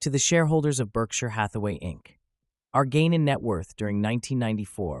To the shareholders of Berkshire Hathaway, Inc., our gain in net worth during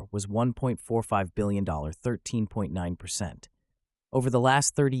 1994 was $1.45 billion, 13.9%. Over the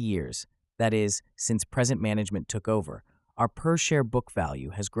last 30 years, that is, since present management took over, our per-share book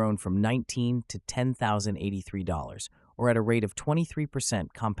value has grown from $19 to $10,083, or at a rate of 23%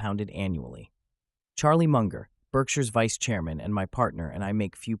 compounded annually. Charlie Munger, Berkshire's vice chairman and my partner, and I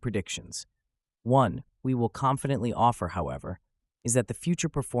make few predictions. One we will confidently offer, however, is that the future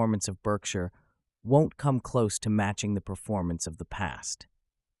performance of Berkshire won't come close to matching the performance of the past.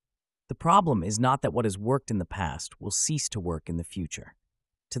 The problem is not that what has worked in the past will cease to work in the future.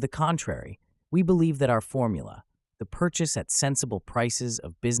 To the contrary, we believe that our formula, the purchase at sensible prices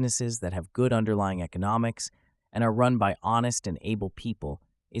of businesses that have good underlying economics and are run by honest and able people,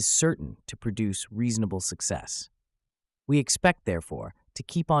 is certain to produce reasonable success. We expect, therefore, to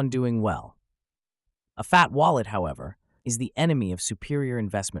keep on doing well. A fat wallet, however, is the enemy of superior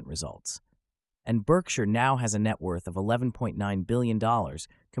investment results, and Berkshire now has a net worth of $11.9 billion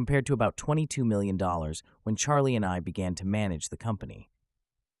compared to about $22 million when Charlie and I began to manage the company.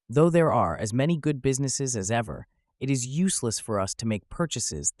 Though there are as many good businesses as ever, it is useless for us to make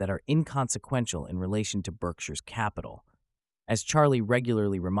purchases that are inconsequential in relation to Berkshire's capital. As Charlie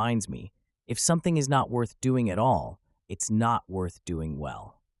regularly reminds me, if something is not worth doing at all, it's not worth doing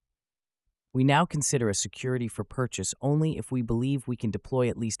well. We now consider a security for purchase only if we believe we can deploy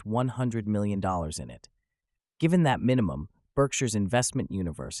at least $100 million in it. Given that minimum, Berkshire's investment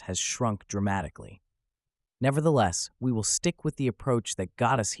universe has shrunk dramatically. Nevertheless, we will stick with the approach that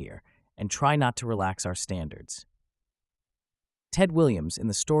got us here and try not to relax our standards. Ted Williams, in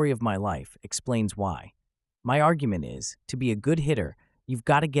The Story of My Life, explains why. My argument is, to be a good hitter, you've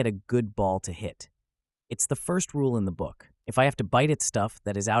got to get a good ball to hit. It's the first rule in the book. If I have to bite at stuff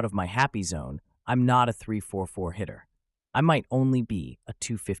that is out of my happy zone, I'm not a 344 hitter. I might only be a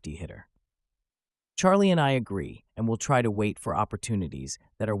 250 hitter. Charlie and I agree, and we'll try to wait for opportunities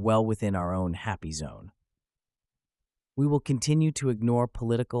that are well within our own happy zone. We will continue to ignore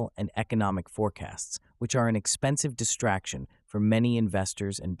political and economic forecasts, which are an expensive distraction for many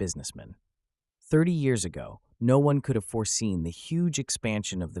investors and businessmen. 30 years ago, no one could have foreseen the huge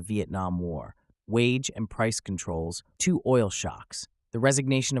expansion of the Vietnam War, wage and price controls, 2 oil shocks, the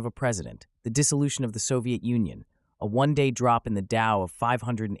resignation of a president, the dissolution of the Soviet Union, a one-day drop in the Dow of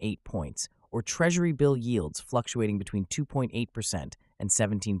 508 points, or Treasury bill yields fluctuating between 2.8% and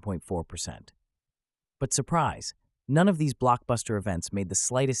 17.4%. But surprise, none of these blockbuster events made the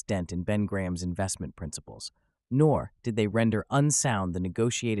slightest dent in Ben Graham's investment principles, nor did they render unsound the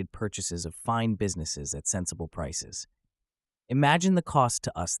negotiated purchases of fine businesses at sensible prices. Imagine the cost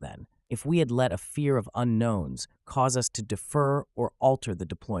to us, then, if we had let a fear of unknowns cause us to defer or alter the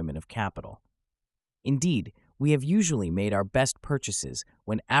deployment of capital. Indeed, we have usually made our best purchases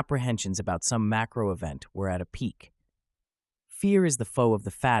when apprehensions about some macro event were at a peak. Fear is the foe of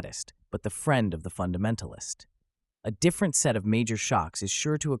the fattest, but the friend of the fundamentalist. A different set of major shocks is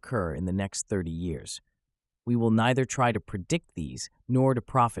sure to occur in the next 30 years. We will neither try to predict these nor to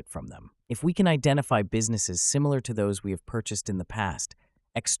profit from them. If we can identify businesses similar to those we have purchased in the past,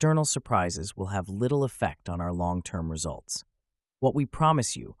 external surprises will have little effect on our long-term results. What we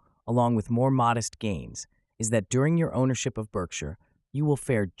promise you, along with more modest gains, is that during your ownership of Berkshire, you will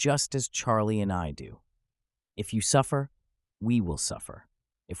fare just as Charlie and I do. If you suffer, we will suffer.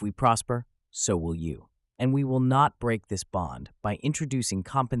 If we prosper, so will you. And we will not break this bond by introducing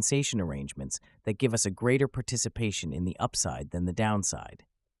compensation arrangements that give us a greater participation in the upside than the downside.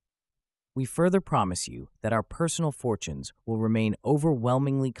 We further promise you that our personal fortunes will remain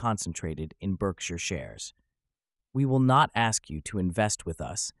overwhelmingly concentrated in Berkshire shares. We will not ask you to invest with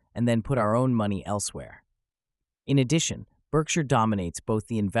us and then put our own money elsewhere. In addition, Berkshire dominates both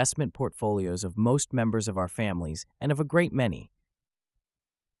the investment portfolios of most members of our families and of a great many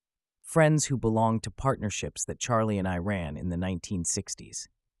friends who belong to partnerships that Charlie and I ran in the 1960s.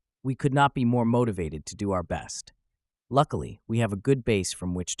 We could not be more motivated to do our best. Luckily, we have a good base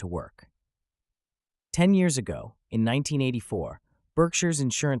from which to work. 10 years ago, in 1984, Berkshire's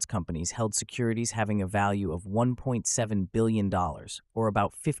insurance companies held securities having a value of $1.7 billion, or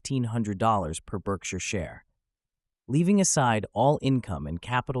about $1,500 per Berkshire share. Leaving aside all income and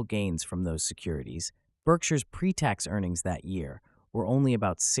capital gains from those securities, Berkshire's pre-tax earnings that year were only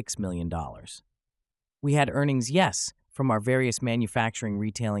about $6 million. We had earnings, yes, from our various manufacturing,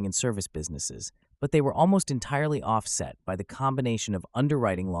 retailing, and service businesses, but they were almost entirely offset by the combination of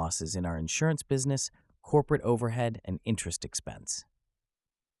underwriting losses in our insurance business, corporate overhead, and interest expense.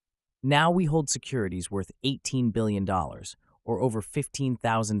 Now we hold securities worth $18 billion, or over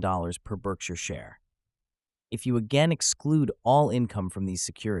 $15,000 per Berkshire share. If you again exclude all income from these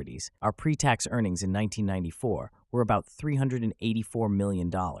securities, our pre-tax earnings in 1994 were about $384 million.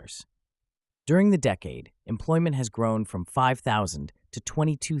 During the decade, employment has grown from 5,000 to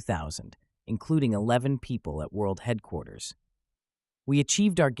 22,000, including 11 people at world headquarters. We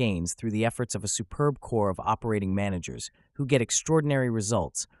achieved our gains through the efforts of a superb core of operating managers who get extraordinary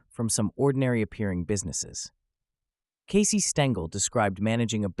results from some ordinary-appearing businesses. Casey Stengel described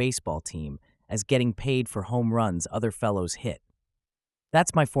managing a baseball team as getting paid for home runs other fellows hit.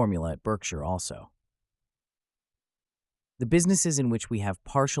 That's my formula at Berkshire also. The businesses in which we have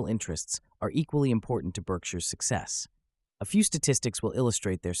partial interests are equally important to Berkshire's success. A few statistics will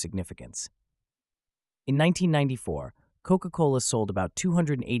illustrate their significance. In 1994, Coca-Cola sold about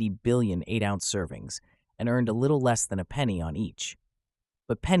 280 billion 8-ounce servings and earned a little less than a penny on each.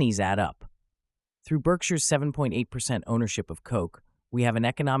 But pennies add up. Through Berkshire's 7.8% ownership of Coke, we have an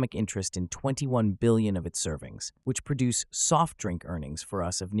economic interest in 21 billion of its servings, which produce soft drink earnings for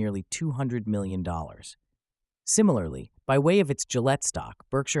us of nearly $200 million. Similarly, by way of its Gillette stock,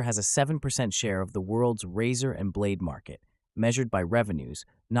 Berkshire has a 7% share of the world's razor and blade market, measured by revenues,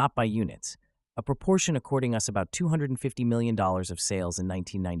 not by units, a proportion according us about $250 million of sales in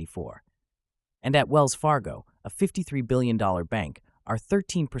 1994. And at Wells Fargo, a $53 billion bank, our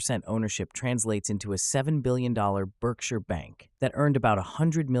 13% ownership translates into a $7 billion Berkshire bank that earned about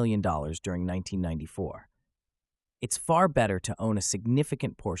 $100 million during 1994. It's far better to own a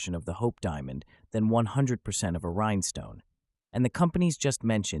significant portion of the Hope Diamond than 100% of a rhinestone, and the companies just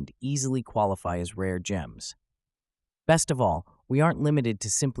mentioned easily qualify as rare gems. Best of all, we aren't limited to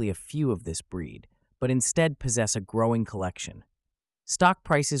simply a few of this breed, but instead possess a growing collection. Stock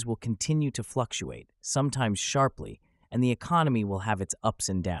prices will continue to fluctuate, sometimes sharply, and the economy will have its ups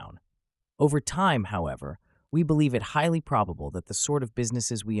and downs. Over time, however, we believe it highly probable that the sort of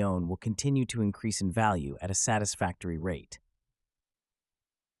businesses we own will continue to increase in value at a satisfactory rate.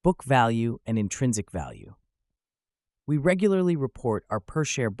 Book value and intrinsic value. We regularly report our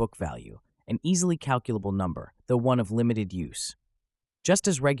per-share book value, an easily calculable number, though one of limited use. Just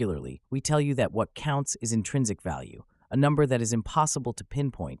as regularly, we tell you that what counts is intrinsic value, a number that is impossible to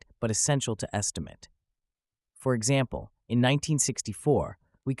pinpoint but essential to estimate. For example, in 1964,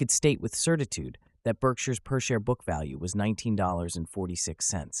 we could state with certitude that Berkshire's per-share book value was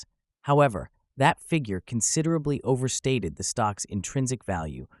 $19.46. However, that figure considerably overstated the stock's intrinsic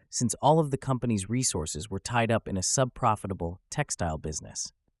value since all of the company's resources were tied up in a sub-profitable textile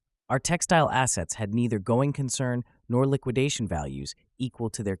business. Our textile assets had neither going concern nor liquidation values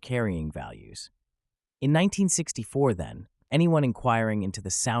equal to their carrying values. In 1964, then, anyone inquiring into the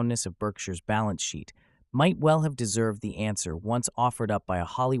soundness of Berkshire's balance sheet might well have deserved the answer once offered up by a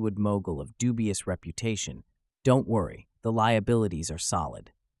Hollywood mogul of dubious reputation. Don't worry, the liabilities are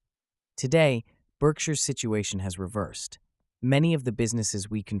solid. Today, Berkshire's situation has reversed. Many of the businesses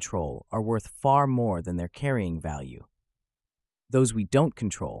we control are worth far more than their carrying value. Those we don't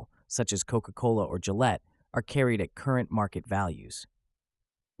control, such as Coca-Cola or Gillette, are carried at current market values.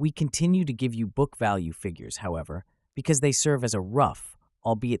 We continue to give you book value figures, however, because they serve as a rough,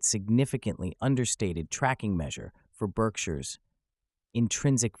 albeit significantly understated tracking measure for Berkshire's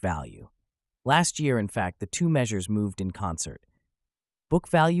intrinsic value. Last year, in fact, the two measures moved in concert. Book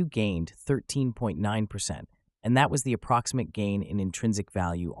value gained 13.9%, and that was the approximate gain in intrinsic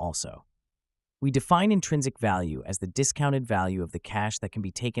value also. We define intrinsic value as the discounted value of the cash that can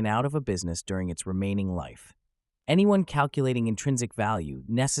be taken out of a business during its remaining life. Anyone calculating intrinsic value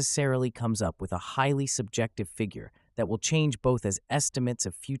necessarily comes up with a highly subjective figure that will change both as estimates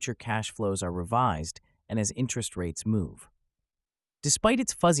of future cash flows are revised and as interest rates move. Despite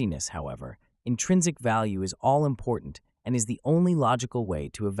its fuzziness, however, intrinsic value is all-important and is the only logical way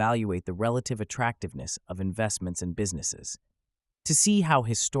to evaluate the relative attractiveness of investments and businesses. To see how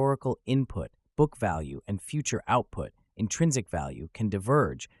historical input, book value, and future output, intrinsic value, can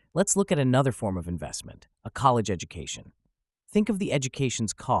diverge, let's look at another form of investment, a college education. Think of the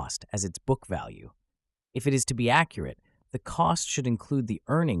education's cost as its book value. If it is to be accurate, the cost should include the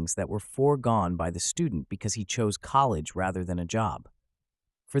earnings that were foregone by the student because he chose college rather than a job.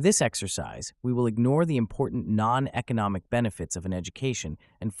 For this exercise, we will ignore the important non-economic benefits of an education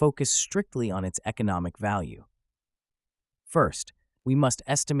and focus strictly on its economic value. First, we must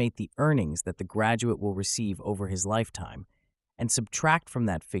estimate the earnings that the graduate will receive over his lifetime and subtract from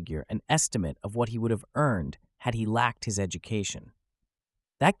that figure an estimate of what he would have earned had he lacked his education.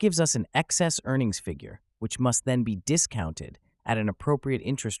 That gives us an excess earnings figure, which must then be discounted at an appropriate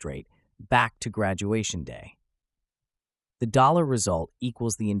interest rate back to graduation day. The dollar result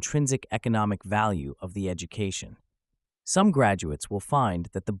equals the intrinsic economic value of the education. Some graduates will find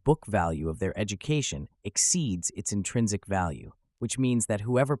that the book value of their education exceeds its intrinsic value, which means that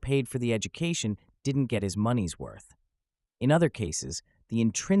whoever paid for the education didn't get his money's worth. In other cases, the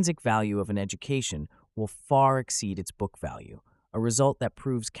intrinsic value of an education will far exceed its book value, a result that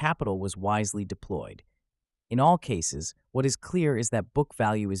proves capital was wisely deployed. In all cases, what is clear is that book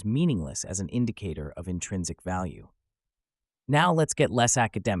value is meaningless as an indicator of intrinsic value. Now let's get less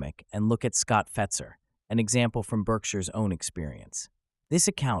academic and look at Scott Fetzer, an example from Berkshire's own experience. This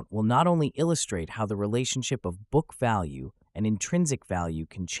account will not only illustrate how the relationship of book value and intrinsic value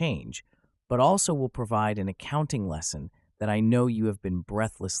can change, but also will provide an accounting lesson that I know you have been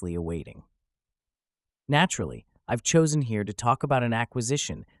breathlessly awaiting. Naturally, I've chosen here to talk about an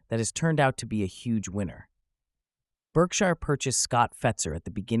acquisition that has turned out to be a huge winner. Berkshire purchased Scott Fetzer at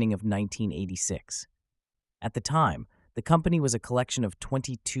the beginning of 1986. At the time, the company was a collection of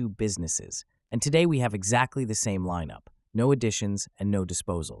 22 businesses, and today we have exactly the same lineup, no additions and no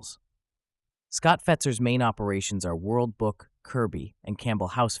disposals. Scott Fetzer's main operations are World Book, Kirby, and Campbell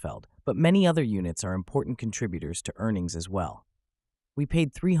Hausfeld, but many other units are important contributors to earnings as well. We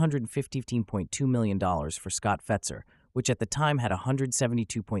paid $315.2 million for Scott Fetzer, which at the time had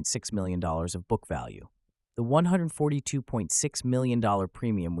 $172.6 million of book value. The $142.6 million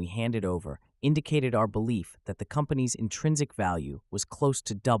premium we handed over indicated our belief that the company's intrinsic value was close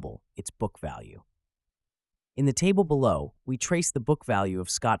to double its book value. In the table below, we trace the book value of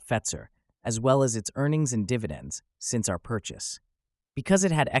Scott Fetzer, as well as its earnings and dividends, since our purchase. Because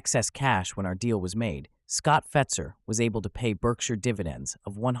it had excess cash when our deal was made, Scott Fetzer was able to pay Berkshire dividends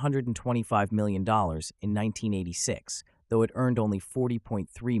of $125 million in 1986, though it earned only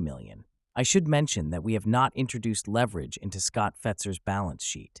 $40.3 million. I should mention that we have not introduced leverage into Scott Fetzer's balance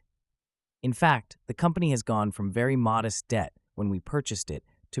sheet. In fact, the company has gone from very modest debt when we purchased it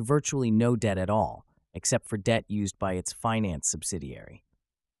to virtually no debt at all, except for debt used by its finance subsidiary.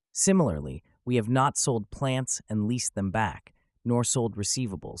 Similarly, we have not sold plants and leased them back, nor sold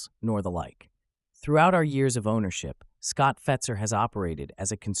receivables, nor the like. Throughout our years of ownership, Scott Fetzer has operated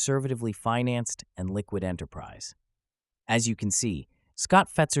as a conservatively financed and liquid enterprise. As you can see, Scott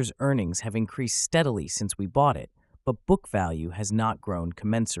Fetzer's earnings have increased steadily since we bought it, but book value has not grown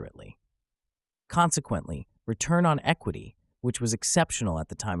commensurately. Consequently, return on equity, which was exceptional at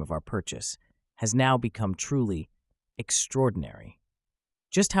the time of our purchase, has now become truly extraordinary.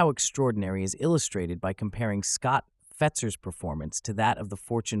 Just how extraordinary is illustrated by comparing Scott Fetzer's performance to that of the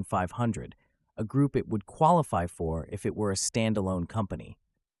Fortune 500, a group it would qualify for if it were a standalone company.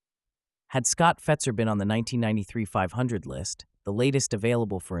 Had Scott Fetzer been on the 1993 500 list, the latest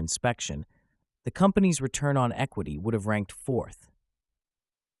available for inspection, the company's return on equity would have ranked fourth.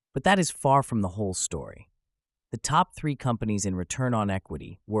 But that is far from the whole story. The top three companies in return on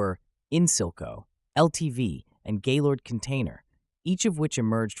equity were Insilco, LTV, and Gaylord Container, each of which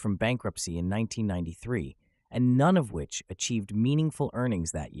emerged from bankruptcy in 1993, and none of which achieved meaningful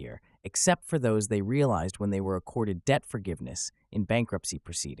earnings that year, except for those they realized when they were accorded debt forgiveness in bankruptcy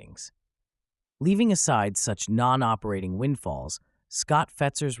proceedings. Leaving aside such non-operating windfalls, Scott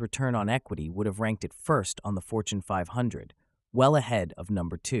Fetzer's return on equity would have ranked it first on the Fortune 500, well ahead of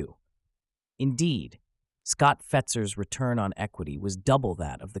number 2. Indeed, Scott Fetzer's return on equity was double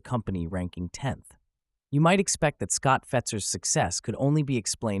that of the company ranking 10th. You might expect that Scott Fetzer's success could only be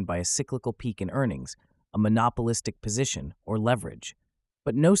explained by a cyclical peak in earnings, a monopolistic position, or leverage,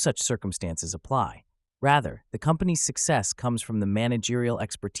 but no such circumstances apply. Rather, the company's success comes from the managerial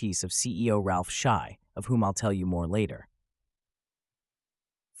expertise of CEO Ralph Schay, of whom I'll tell you more later.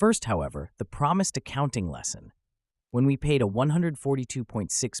 First, however, the promised accounting lesson. When we paid a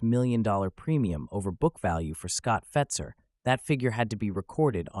 $142.6 million premium over book value for Scott Fetzer, that figure had to be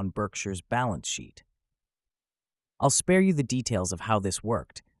recorded on Berkshire's balance sheet. I'll spare you the details of how this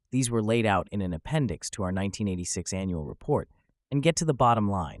worked. These were laid out in an appendix to our 1986 annual report, and get to the bottom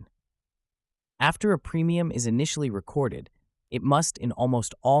line. After a premium is initially recorded, it must in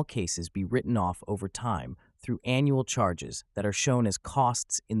almost all cases be written off over time through annual charges that are shown as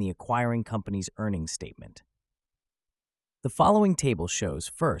costs in the acquiring company's earnings statement. The following table shows,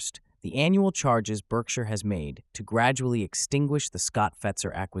 first, the annual charges Berkshire has made to gradually extinguish the Scott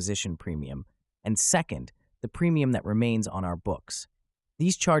Fetzer acquisition premium, and second, the premium that remains on our books.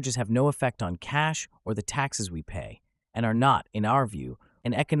 These charges have no effect on cash or the taxes we pay, and are not, in our view,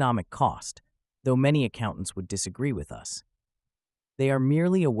 an economic cost, though many accountants would disagree with us. They are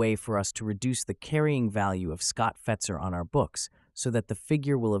merely a way for us to reduce the carrying value of Scott Fetzer on our books so that the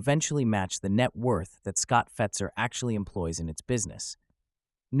figure will eventually match the net worth that Scott Fetzer actually employs in its business.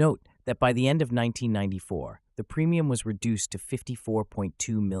 Note that by the end of 1994, the premium was reduced to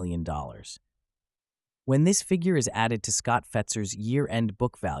 $54.2 million. When this figure is added to Scott Fetzer's year-end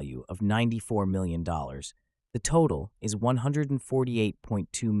book value of $94 million, the total is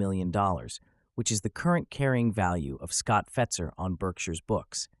 $148.2 million, which is the current carrying value of Scott Fetzer on Berkshire's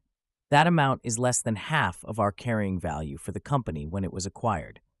books. That amount is less than half of our carrying value for the company when it was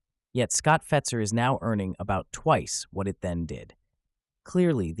acquired. Yet Scott Fetzer is now earning about twice what it then did.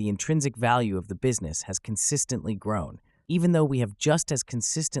 Clearly, the intrinsic value of the business has consistently grown, even though we have just as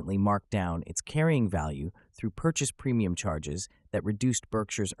consistently marked down its carrying value through purchase premium charges that reduced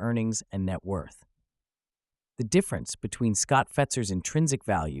Berkshire's earnings and net worth. The difference between Scott Fetzer's intrinsic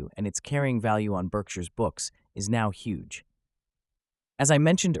value and its carrying value on Berkshire's books is now huge. As I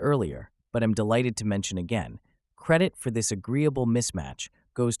mentioned earlier, but am delighted to mention again, credit for this agreeable mismatch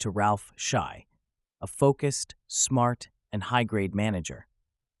goes to Ralph Scheid, a focused, smart, and high-grade manager.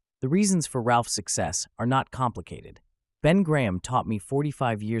 The reasons for Ralph's success are not complicated. Ben Graham taught me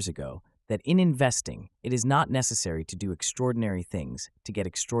 45 years ago that in investing, it is not necessary to do extraordinary things to get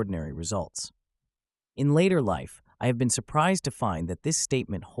extraordinary results. In later life, I have been surprised to find that this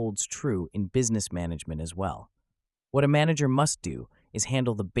statement holds true in business management as well. What a manager must do is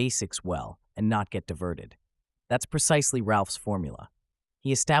handle the basics well and not get diverted. That's precisely Ralph's formula.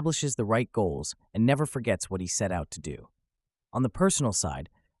 He establishes the right goals and never forgets what he set out to do. On the personal side,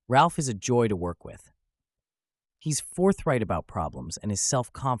 Ralph is a joy to work with. He's forthright about problems and is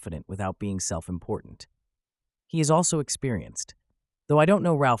self-confident without being self-important. He is also experienced. Though I don't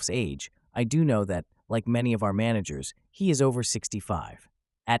know Ralph's age, I do know that, like many of our managers, he is over 65.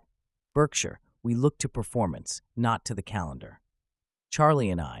 At Berkshire, we look to performance, not to the calendar.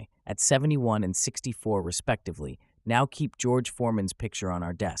 Charlie and I, at 71 and 64 respectively, now keep George Foreman's picture on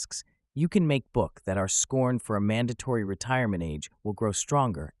our desks. You can make book that our scorn for a mandatory retirement age will grow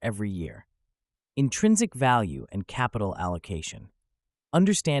stronger every year. Intrinsic value and capital allocation.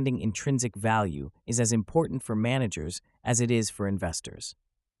 Understanding intrinsic value is as important for managers as it is for investors.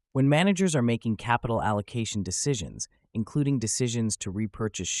 When managers are making capital allocation decisions, including decisions to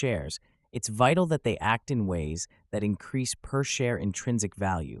repurchase shares, it's vital that they act in ways that increase per-share intrinsic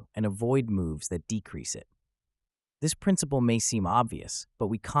value and avoid moves that decrease it. This principle may seem obvious, but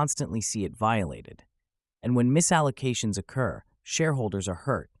we constantly see it violated. And when misallocations occur, shareholders are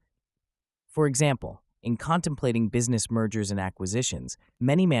hurt. For example, in contemplating business mergers and acquisitions,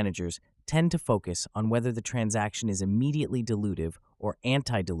 many managers tend to focus on whether the transaction is immediately dilutive or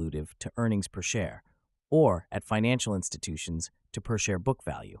anti-dilutive to earnings per share, or, at financial institutions, to per-share book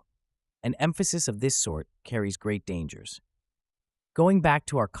value. An emphasis of this sort carries great dangers. Going back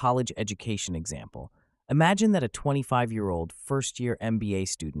to our college education example, imagine that a 25-year-old first-year MBA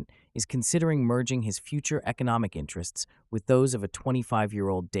student is considering merging his future economic interests with those of a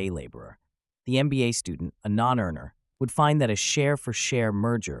 25-year-old day laborer. The MBA student, a non-earner, would find that a share-for-share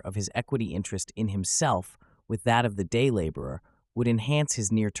merger of his equity interest in himself with that of the day laborer would enhance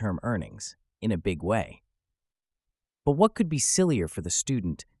his near-term earnings, in a big way. But what could be sillier for the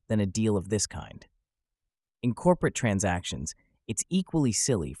student than a deal of this kind? In corporate transactions, it's equally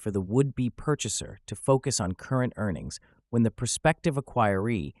silly for the would-be purchaser to focus on current earnings when the prospective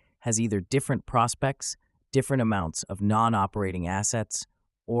acquiree has either different prospects, different amounts of non-operating assets,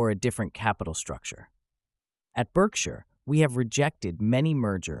 or a different capital structure. At Berkshire, we have rejected many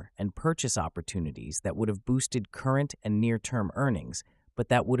merger and purchase opportunities that would have boosted current and near-term earnings, but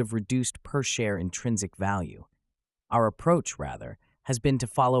that would have reduced per-share intrinsic value. Our approach, rather, has been to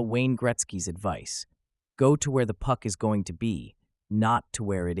follow Wayne Gretzky's advice: go to where the puck is going to be, not to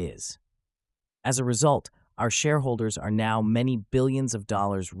where it is. As a result, our shareholders are now many billions of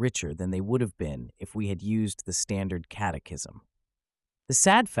dollars richer than they would have been if we had used the standard catechism. The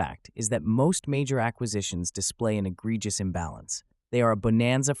sad fact is that most major acquisitions display an egregious imbalance. They are a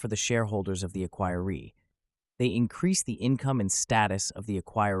bonanza for the shareholders of the acquiree. They increase the income and status of the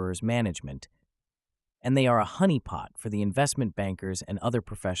acquirer's management, and they are a honeypot for the investment bankers and other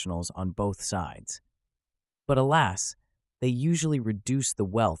professionals on both sides. But alas, they usually reduce the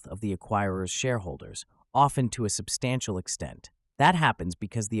wealth of the acquirer's shareholders, often to a substantial extent. That happens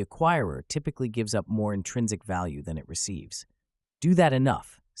because the acquirer typically gives up more intrinsic value than it receives. Do that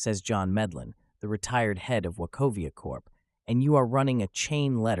enough, says John Medlin, the retired head of Wachovia Corp., and you are running a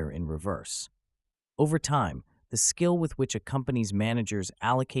chain letter in reverse. Over time, the skill with which a company's managers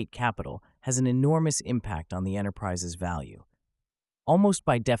allocate capital has an enormous impact on the enterprise's value. Almost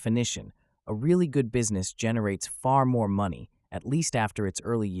by definition, a really good business generates far more money, at least after its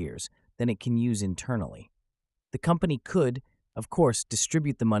early years, than it can use internally. The company could, of course,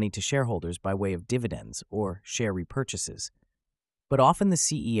 distribute the money to shareholders by way of dividends or share repurchases. But often the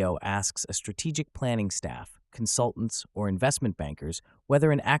CEO asks a strategic planning staff consultants, or investment bankers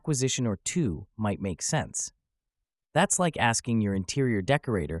whether an acquisition or two might make sense. That's like asking your interior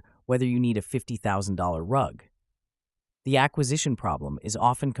decorator whether you need a $50,000 rug. The acquisition problem is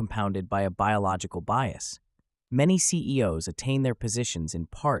often compounded by a biological bias. Many CEOs attain their positions in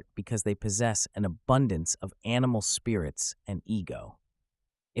part because they possess an abundance of animal spirits and ego.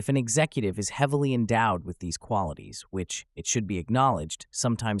 If an executive is heavily endowed with these qualities, which, it should be acknowledged,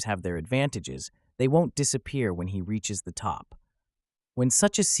 sometimes have their advantages, they won't disappear when he reaches the top. When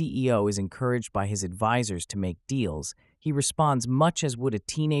such a CEO is encouraged by his advisors to make deals, he responds much as would a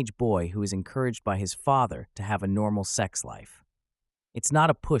teenage boy who is encouraged by his father to have a normal sex life. It's not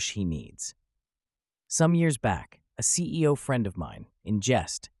a push he needs. Some years back, a CEO friend of mine, in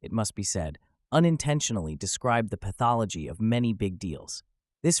jest, it must be said, unintentionally described the pathology of many big deals.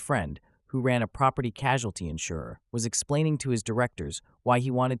 This friend, who ran a property casualty insurer, was explaining to his directors why he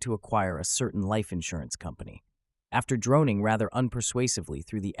wanted to acquire a certain life insurance company. After droning rather unpersuasively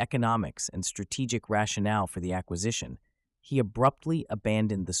through the economics and strategic rationale for the acquisition, he abruptly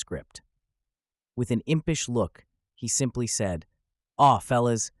abandoned the script. With an impish look, he simply said, "Aw,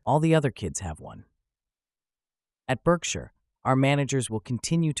 fellas, all the other kids have one." At Berkshire, our managers will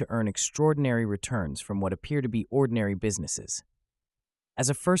continue to earn extraordinary returns from what appear to be ordinary businesses. As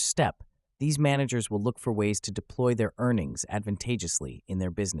a first step, these managers will look for ways to deploy their earnings advantageously in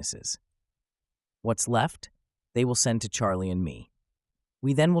their businesses. What's left, they will send to Charlie and me.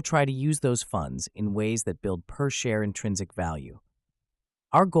 We then will try to use those funds in ways that build per-share intrinsic value.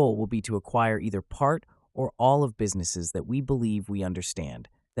 Our goal will be to acquire either part or all of businesses that we believe we understand,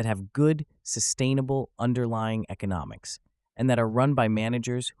 that have good, sustainable underlying economics, and that are run by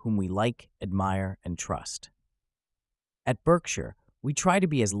managers whom we like, admire, and trust. At Berkshire, we try to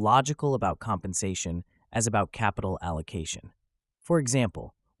be as logical about compensation as about capital allocation. For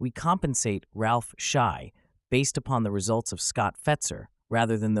example, we compensate Ralph Scheid based upon the results of Scott Fetzer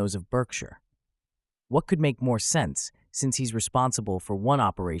rather than those of Berkshire. What could make more sense since he's responsible for one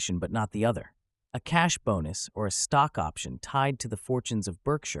operation but not the other? A cash bonus or a stock option tied to the fortunes of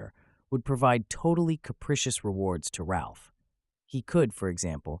Berkshire would provide totally capricious rewards to Ralph. He could, for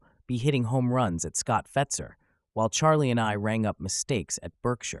example, be hitting home runs at Scott Fetzer, while Charlie and I rang up mistakes at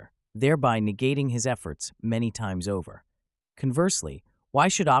Berkshire, thereby negating his efforts many times over. Conversely, why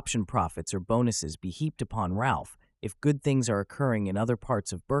should option profits or bonuses be heaped upon Ralph if good things are occurring in other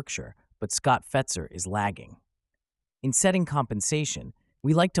parts of Berkshire, but Scott Fetzer is lagging? In setting compensation,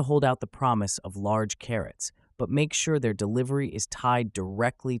 we like to hold out the promise of large carrots, but make sure their delivery is tied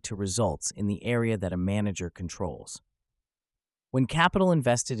directly to results in the area that a manager controls. When capital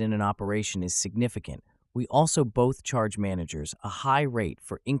invested in an operation is significant, we also both charge managers a high rate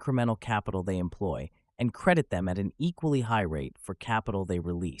for incremental capital they employ and credit them at an equally high rate for capital they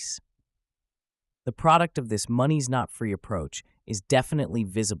release. The product of this money's-not-free approach is definitely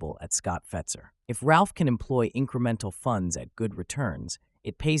visible at Scott Fetzer. If Ralph can employ incremental funds at good returns,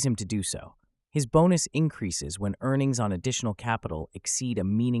 it pays him to do so. His bonus increases when earnings on additional capital exceed a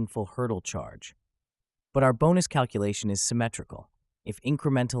meaningful hurdle charge. But our bonus calculation is symmetrical. If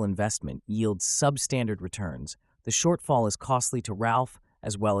incremental investment yields substandard returns, the shortfall is costly to Ralph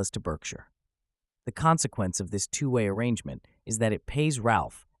as well as to Berkshire. The consequence of this two-way arrangement is that it pays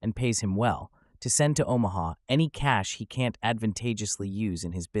Ralph, and pays him well, to send to Omaha any cash he can't advantageously use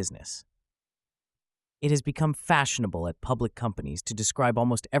in his business. It has become fashionable at public companies to describe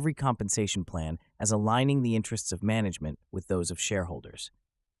almost every compensation plan as aligning the interests of management with those of shareholders.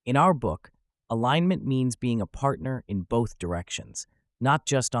 In our book, alignment means being a partner in both directions, not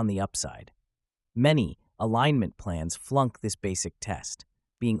just on the upside. Many alignment plans flunk this basic test,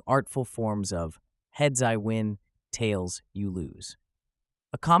 being artful forms of heads I win, tails you lose.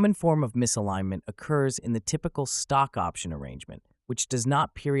 A common form of misalignment occurs in the typical stock option arrangement, which does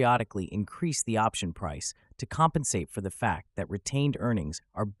not periodically increase the option price to compensate for the fact that retained earnings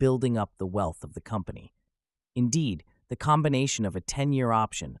are building up the wealth of the company. Indeed, the combination of a 10-year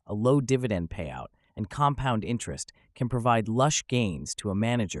option, a low dividend payout, and compound interest can provide lush gains to a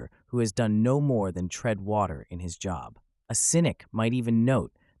manager who has done no more than tread water in his job. A cynic might even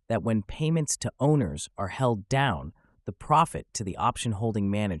note that when payments to owners are held down, the profit to the option-holding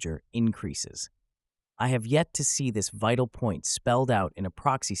manager increases. I have yet to see this vital point spelled out in a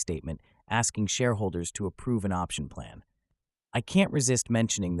proxy statement asking shareholders to approve an option plan. I can't resist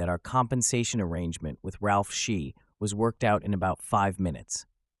mentioning that our compensation arrangement with Ralph Scheid was worked out in about 5 minutes.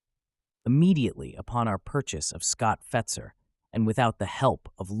 Immediately upon our purchase of Scott Fetzer, and without the help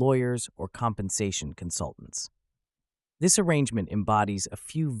of lawyers or compensation consultants. This arrangement embodies a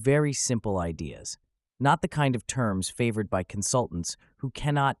few very simple ideas. not the kind of terms favored by consultants who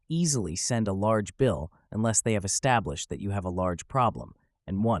cannot easily send a large bill unless they have established that you have a large problem,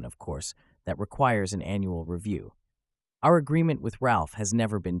 and one, of course, that requires an annual review. Our agreement with Ralph has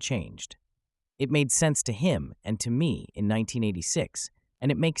never been changed. It made sense to him and to me in 1986,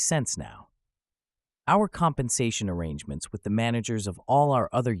 and it makes sense now. Our compensation arrangements with the managers of all our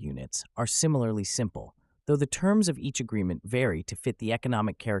other units are similarly simple, though the terms of each agreement vary to fit the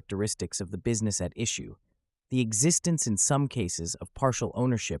economic characteristics of the business at issue, the existence in some cases of partial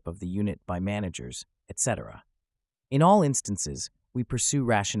ownership of the unit by managers, etc. In all instances, we pursue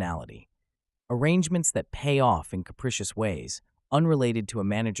rationality. Arrangements that pay off in capricious ways, unrelated to a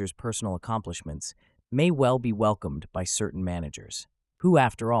manager's personal accomplishments, may well be welcomed by certain managers. Who,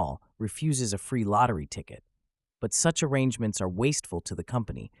 after all, refuses a free lottery ticket? But such arrangements are wasteful to the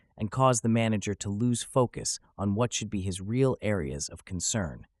company and cause the manager to lose focus on what should be his real areas of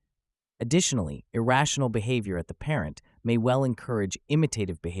concern. Additionally, irrational behavior at the parent may well encourage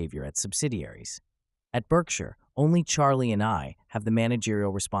imitative behavior at subsidiaries. At Berkshire, only Charlie and I have the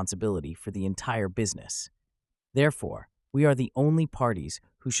managerial responsibility for the entire business. Therefore, we are the only parties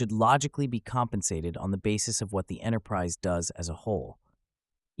who should logically be compensated on the basis of what the enterprise does as a whole.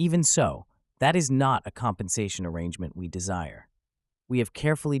 Even so, that is not a compensation arrangement we desire. We have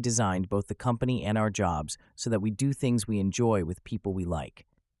carefully designed both the company and our jobs so that we do things we enjoy with people we like.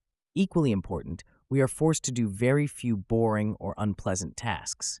 Equally important, we are forced to do very few boring or unpleasant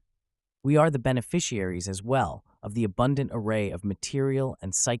tasks. We are the beneficiaries as well of the abundant array of material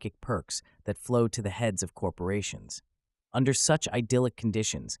and psychic perks that flow to the heads of corporations. Under such idyllic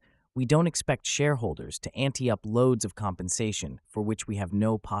conditions, we don't expect shareholders to ante up loads of compensation for which we have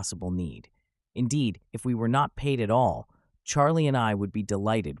no possible need. Indeed, if we were not paid at all, Charlie and I would be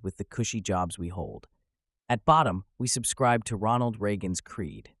delighted with the cushy jobs we hold. At bottom, we subscribe to Ronald Reagan's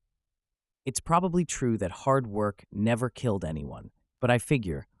creed. It's probably true that hard work never killed anyone, but I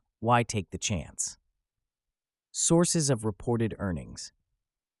figure, why take the chance? Sources of reported earnings.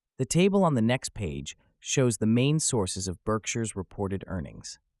 The table on the next page shows the main sources of Berkshire's reported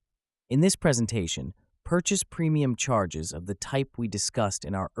earnings. In this presentation, purchase premium charges of the type we discussed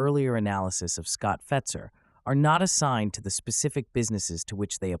in our earlier analysis of Scott Fetzer are not assigned to the specific businesses to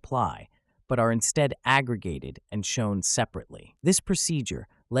which they apply, but are instead aggregated and shown separately. This procedure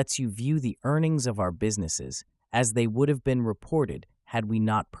lets you view the earnings of our businesses as they would have been reported had we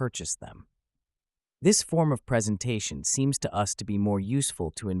not purchased them. This form of presentation seems to us to be more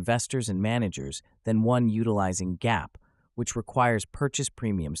useful to investors and managers than one utilizing GAAP, which requires purchase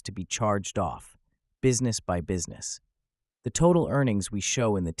premiums to be charged off, business by business. The total earnings we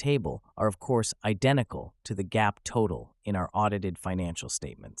show in the table are, of course, identical to the GAAP total in our audited financial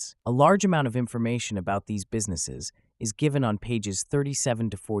statements. A large amount of information about these businesses is given on pages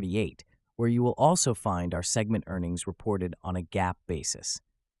 37 to 48, where you will also find our segment earnings reported on a GAAP basis.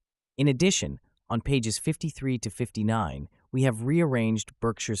 In addition, on pages 53 to 59, we have rearranged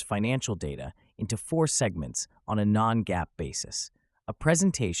Berkshire's financial data into 4 segments on a non-GAAP basis, a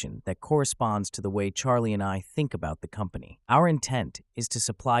presentation that corresponds to the way Charlie and I think about the company. Our intent is to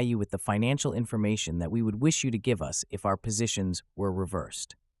supply you with the financial information that we would wish you to give us if our positions were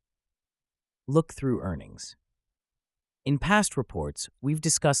reversed. Look-through earnings. In past reports, we've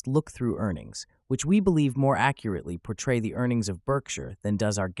discussed look-through earnings, which we believe more accurately portray the earnings of Berkshire than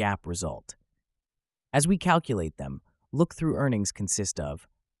does our GAAP result. As we calculate them, look-through earnings consist of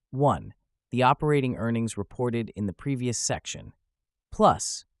 1. The operating earnings reported in the previous section,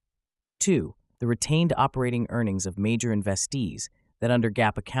 plus 2. The retained operating earnings of major investees that under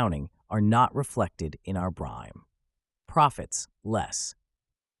GAAP accounting are not reflected in our BRIME. Profits less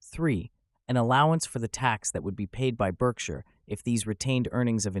 3. An allowance for the tax that would be paid by Berkshire if these retained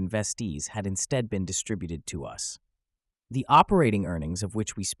earnings of investees had instead been distributed to us. The operating earnings of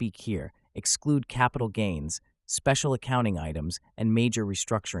which we speak here exclude capital gains, special accounting items, and major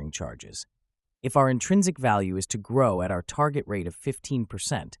restructuring charges. If our intrinsic value is to grow at our target rate of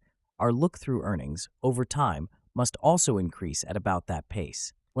 15%, our look-through earnings, over time, must also increase at about that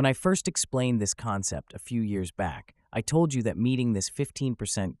pace. When I first explained this concept a few years back, I told you that meeting this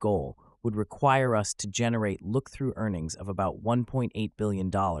 15% goal would require us to generate look-through earnings of about $1.8 billion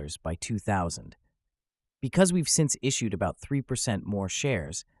by 2000. Because we've since issued about 3% more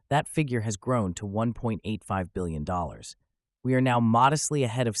shares, that figure has grown to $1.85 billion. We are now modestly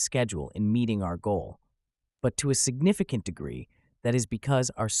ahead of schedule in meeting our goal. But to a significant degree, that is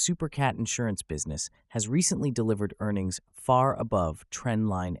because our supercat insurance business has recently delivered earnings far above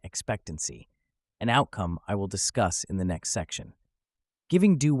trendline expectancy, an outcome I will discuss in the next section.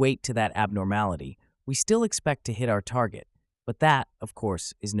 Giving due weight to that abnormality, we still expect to hit our target, but that, of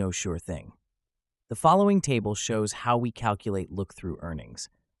course, is no sure thing. The following table shows how we calculate look-through earnings,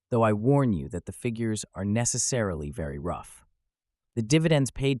 though I warn you that the figures are necessarily very rough. The dividends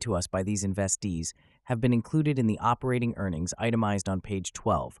paid to us by these investees have been included in the operating earnings itemized on page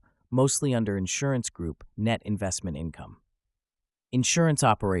 12, mostly under Insurance Group Net Investment Income. Insurance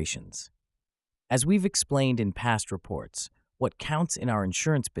operations. As we've explained in past reports, what counts in our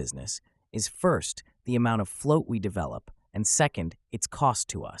insurance business is first, the amount of float we develop, and second, its cost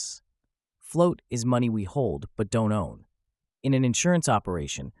to us. Float is money we hold but don't own. In an insurance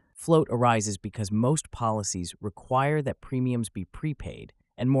operation, float arises because most policies require that premiums be prepaid,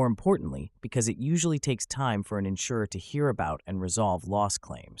 and more importantly, because it usually takes time for an insurer to hear about and resolve loss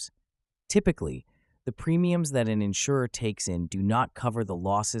claims. Typically, the premiums that an insurer takes in do not cover the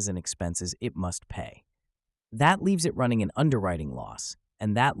losses and expenses it must pay. That leaves it running an underwriting loss,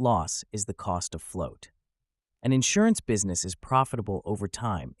 and that loss is the cost of float. An insurance business is profitable over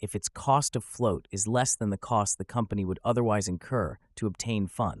time if its cost of float is less than the cost the company would otherwise incur to obtain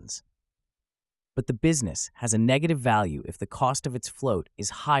funds. But the business has a negative value if the cost of its float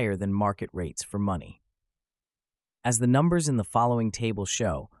is higher than market rates for money. As the numbers in the following table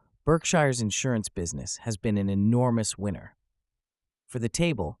show, Berkshire's insurance business has been an enormous winner. For the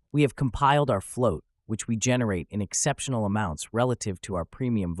table, we have compiled our float, which we generate in exceptional amounts relative to our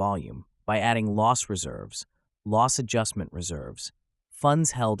premium volume, by adding loss reserves, loss adjustment reserves,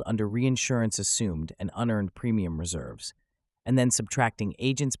 funds held under reinsurance assumed and unearned premium reserves, and then subtracting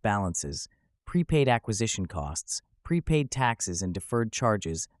agents' balances, prepaid acquisition costs, prepaid taxes, and deferred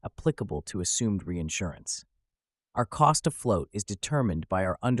charges applicable to assumed reinsurance. Our cost of float is determined by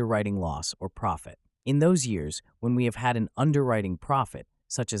our underwriting loss or profit. In those years when we have had an underwriting profit,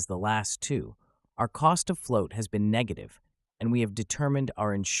 such as the last two, our cost of float has been negative, and we have determined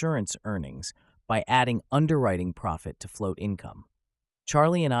our insurance earnings by adding underwriting profit to float income.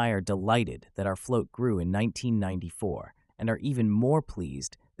 Charlie and I are delighted that our float grew in 1994 and are even more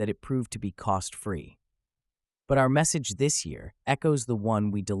pleased that it proved to be cost-free. But our message this year echoes the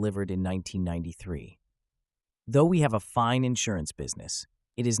one we delivered in 1993. Though we have a fine insurance business,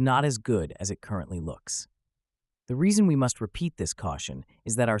 it is not as good as it currently looks. The reason we must repeat this caution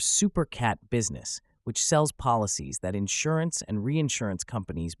is that our Super Cat business, which sells policies that insurance and reinsurance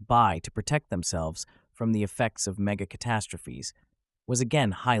companies buy to protect themselves from the effects of mega catastrophes, was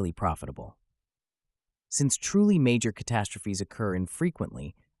again highly profitable. Since truly major catastrophes occur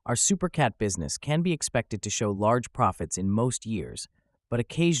infrequently, our Super Cat business can be expected to show large profits in most years, but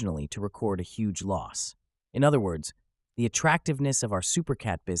occasionally to record a huge loss. In other words, the attractiveness of our Super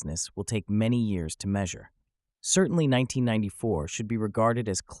Cat business will take many years to measure. Certainly 1994 should be regarded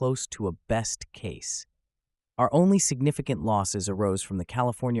as close to a best case. Our only significant losses arose from the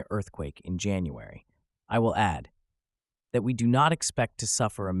California earthquake in January. I will add that we do not expect to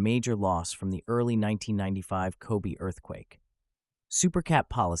suffer a major loss from the early 1995 Kobe earthquake. Super Cat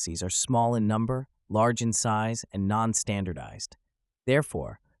policies are small in number, large in size, and non-standardized.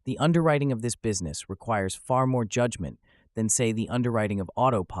 Therefore, the underwriting of this business requires far more judgment than, say, the underwriting of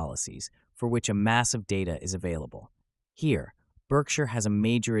auto policies, for which a mass of data is available. Here, Berkshire has a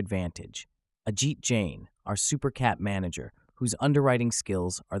major advantage. Ajit Jain, our Super Cat manager, whose underwriting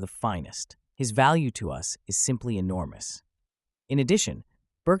skills are the finest. His value to us is simply enormous. In addition,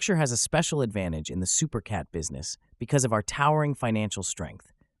 Berkshire has a special advantage in the Super Cat business because of our towering financial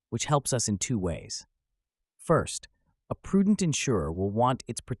strength, which helps us in two ways. First, a prudent insurer will want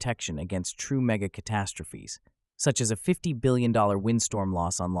its protection against true mega catastrophes, such as a $50 billion windstorm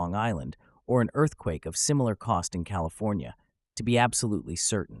loss on Long Island or an earthquake of similar cost in California, to be absolutely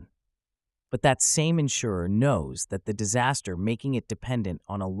certain. But that same insurer knows that the disaster making it dependent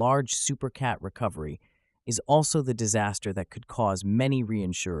on a large Super Cat recovery is also the disaster that could cause many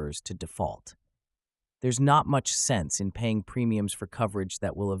reinsurers to default. There's not much sense in paying premiums for coverage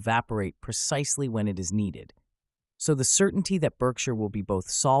that will evaporate precisely when it is needed. So the certainty that Berkshire will be both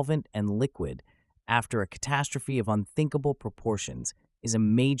solvent and liquid after a catastrophe of unthinkable proportions is a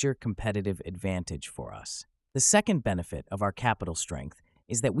major competitive advantage for us. The second benefit of our capital strength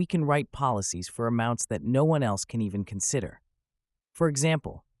is that we can write policies for amounts that no one else can even consider. For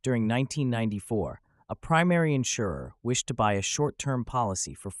example, during 1994, a primary insurer wished to buy a short-term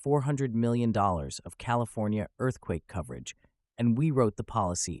policy for $400 million of California earthquake coverage, and we wrote the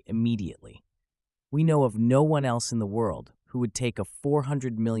policy immediately. We know of no one else in the world who would take a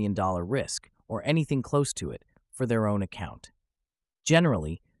 $400 million risk, or anything close to it, for their own account.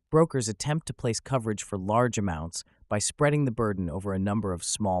 Generally, brokers attempt to place coverage for large amounts by spreading the burden over a number of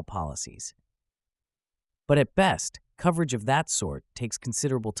small policies. But at best, coverage of that sort takes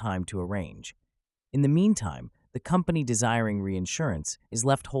considerable time to arrange. In the meantime, the company desiring reinsurance is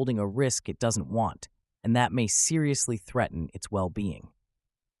left holding a risk it doesn't want, and that may seriously threaten its well-being.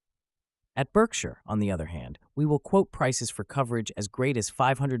 At Berkshire, on the other hand, we will quote prices for coverage as great as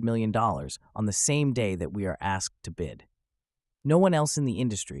 $500 million on the same day that we are asked to bid. No one else in the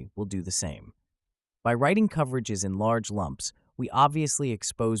industry will do the same. By writing coverages in large lumps, we obviously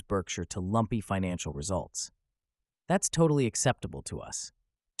expose Berkshire to lumpy financial results. That's totally acceptable to us.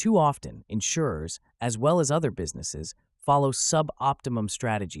 Too often, insurers, as well as other businesses, follow sub-optimum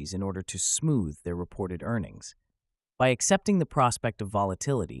strategies in order to smooth their reported earnings. By accepting the prospect of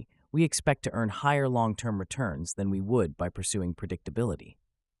volatility, we expect to earn higher long-term returns than we would by pursuing predictability.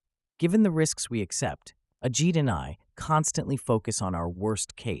 Given the risks we accept, Ajit and I constantly focus on our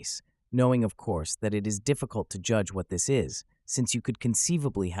worst case, knowing, of course, that it is difficult to judge what this is, since you could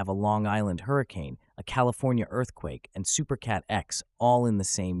conceivably have a Long Island hurricane, a California earthquake, and Supercat X all in the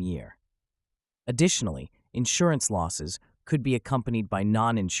same year. Additionally, insurance losses could be accompanied by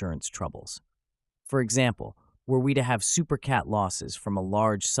non-insurance troubles. For example, were we to have Supercat losses from a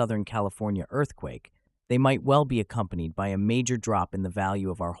large Southern California earthquake, they might well be accompanied by a major drop in the value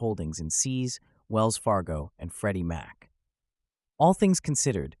of our holdings in Seas, Wells Fargo, and Freddie Mac. All things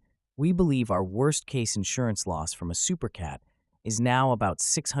considered, we believe our worst-case insurance loss from a Supercat is now about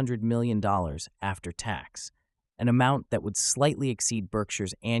 $600 million after tax, an amount that would slightly exceed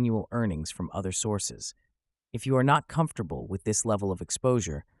Berkshire's annual earnings from other sources. If you are not comfortable with this level of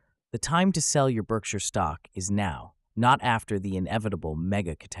exposure, the time to sell your Berkshire stock is now, not after the inevitable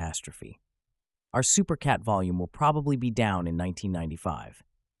mega catastrophe. Our Supercat volume will probably be down in 1995.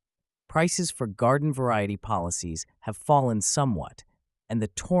 Prices for garden variety policies have fallen somewhat, and the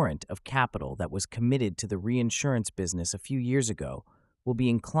torrent of capital that was committed to the reinsurance business a few years ago will be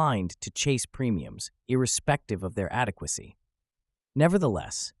inclined to chase premiums, irrespective of their adequacy.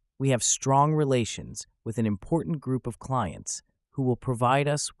 Nevertheless, we have strong relations with an important group of clients who will provide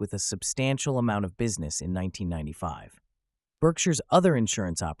us with a substantial amount of business in 1995. Berkshire's other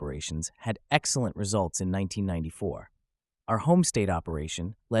insurance operations had excellent results in 1994. Our home state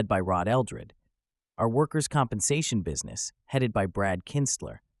operation, led by Rod Eldred, our workers' compensation business, headed by Brad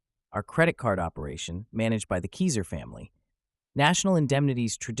Kinstler, our credit card operation, managed by the Keyser family, National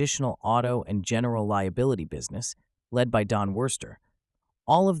Indemnity's traditional auto and general liability business, led by Don Worster.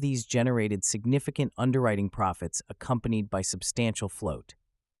 All of these generated significant underwriting profits accompanied by substantial float.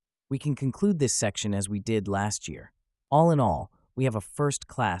 We can conclude this section as we did last year. All in all, we have a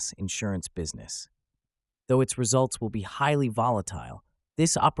first-class insurance business. Though its results will be highly volatile,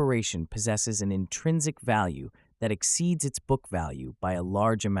 this operation possesses an intrinsic value that exceeds its book value by a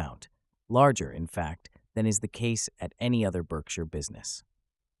large amount, larger, in fact, than is the case at any other Berkshire business.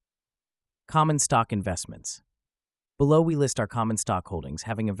 Common stock investments. Below we list our common stock holdings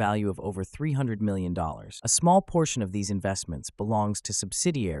having a value of over $300 million. A small portion of these investments belongs to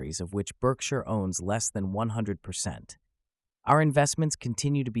subsidiaries of which Berkshire owns less than 100%. Our investments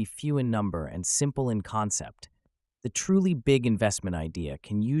continue to be few in number and simple in concept. The truly big investment idea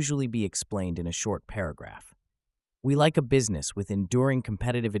can usually be explained in a short paragraph. We like a business with enduring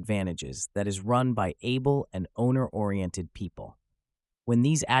competitive advantages that is run by able and owner-oriented people. When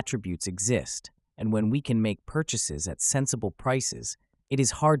these attributes exist, and when we can make purchases at sensible prices, it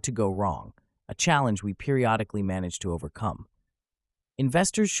is hard to go wrong, a challenge we periodically manage to overcome.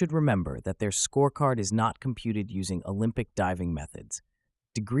 Investors should remember that their scorecard is not computed using Olympic diving methods.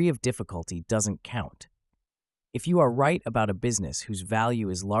 Degree of difficulty doesn't count. If you are right about a business whose value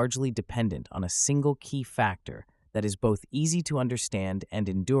is largely dependent on a single key factor that is both easy to understand and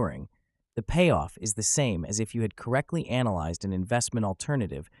enduring, the payoff is the same as if you had correctly analyzed an investment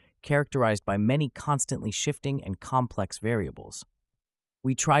alternative characterized by many constantly shifting and complex variables.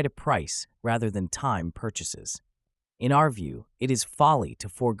 We try to price rather than time purchases. In our view, it is folly to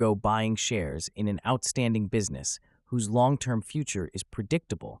forego buying shares in an outstanding business whose long-term future is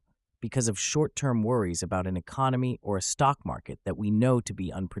predictable because of short-term worries about an economy or a stock market that we know to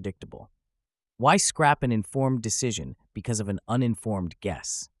be unpredictable. Why scrap an informed decision because of an uninformed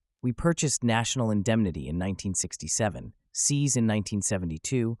guess? We purchased National Indemnity in 1967, Seas in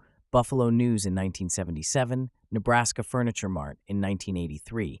 1972, Buffalo News in 1977, Nebraska Furniture Mart in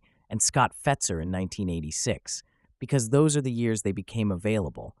 1983, and Scott Fetzer in 1986, because those are the years they became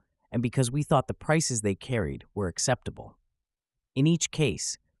available, and because we thought the prices they carried were acceptable. In each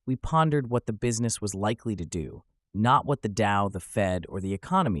case, we pondered what the business was likely to do, not what the Dow, the Fed, or the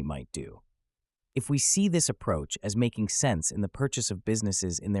economy might do. If we see this approach as making sense in the purchase of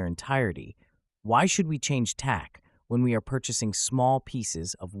businesses in their entirety, why should we change tack when we are purchasing small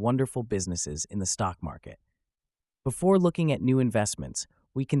pieces of wonderful businesses in the stock market? Before looking at new investments,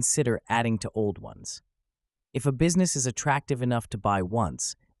 we consider adding to old ones. If a business is attractive enough to buy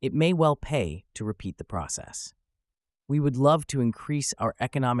once, it may well pay to repeat the process. We would love to increase our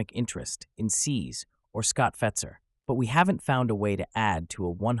economic interest in Seas or Scott Fetzer, but we haven't found a way to add to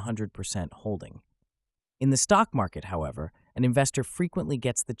a 100% holding. In the stock market, however, an investor frequently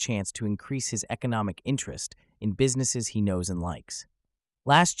gets the chance to increase his economic interest in businesses he knows and likes.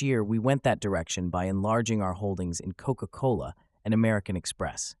 Last year, we went that direction by enlarging our holdings in Coca-Cola and American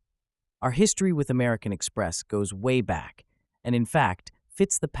Express. Our history with American Express goes way back, and in fact,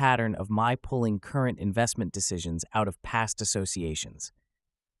 fits the pattern of my pulling current investment decisions out of past associations.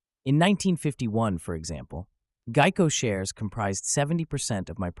 In 1951, for example, Geico shares comprised 70%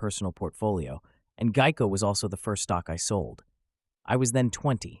 of my personal portfolio, and Geico was also the first stock I sold. I was then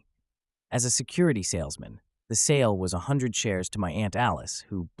 20. As a security salesman, the sale was 100 shares to my Aunt Alice,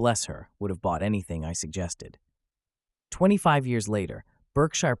 who, bless her, would have bought anything I suggested. 25 years later,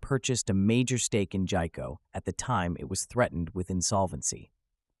 Berkshire purchased a major stake in Geico. At the time, it was threatened with insolvency.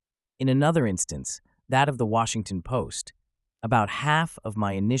 In another instance, that of the Washington Post, about half of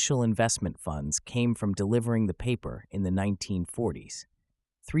my initial investment funds came from delivering the paper in the 1940s.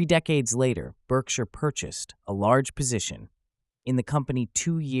 3 decades later, Berkshire purchased a large position in the company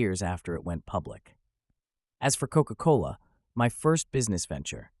 2 years after it went public. As for Coca-Cola, my first business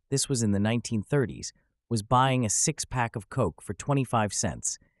venture, this was in the 1930s, was buying a 6-pack of Coke for 25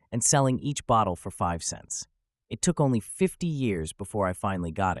 cents and selling each bottle for 5 cents. It took only 50 years before I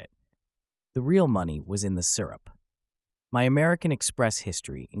finally got it. The real money was in the syrup. My American Express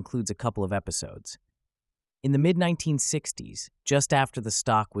history includes a couple of episodes. In the mid-1960s, just after the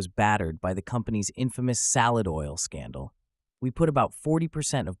stock was battered by the company's infamous salad oil scandal, we put about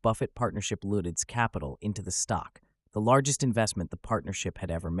 40% of Buffett Partnership Limited's capital into the stock, the largest investment the partnership had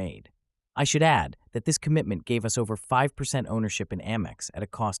ever made. I should add that this commitment gave us over 5% ownership in Amex at a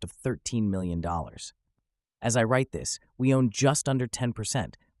cost of $13 million. As I write this, we own just under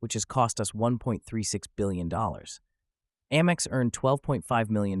 10%, which has cost us $1.36 billion. Amex earned $12.5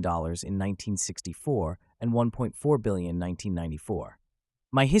 million in 1964 and $1.4 billion in 1994.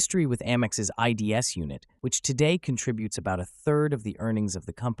 My history with Amex's IDS unit, which today contributes about a third of the earnings of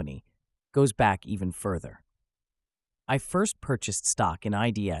the company, goes back even further. I first purchased stock in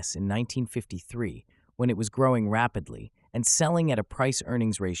IDS in 1953 when it was growing rapidly and selling at a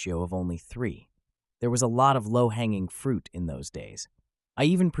price-earnings ratio of only 3. There was a lot of low-hanging fruit in those days. I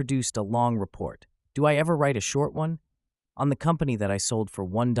even produced a long report. Do I ever write a short one? On the company that I sold for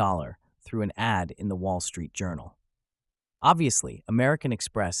 $1 through an ad in the Wall Street Journal. Obviously, American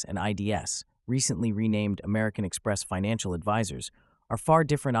Express and IDS, recently renamed American Express Financial Advisors, are far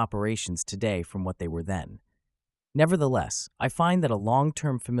different operations today from what they were then. Nevertheless, I find that a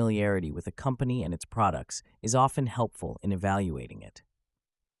long-term familiarity with a company and its products is often helpful in evaluating it.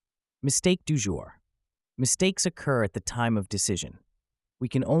 Mistake du jour. Mistakes occur at the time of decision. We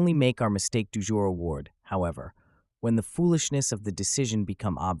can only make our Mistake du jour award, however, when the foolishness of the decision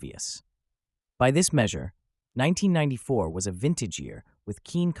become obvious. By this measure, 1994 was a vintage year with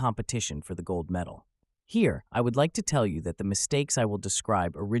keen competition for the gold medal. Here, I would like to tell you that the mistakes I will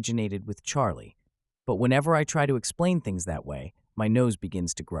describe originated with Charlie, but whenever I try to explain things that way, my nose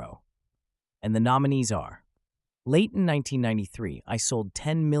begins to grow. And the nominees are: late in 1993, I sold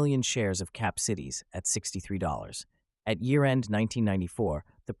 10 million shares of Cap Cities at $63. At year-end 1994,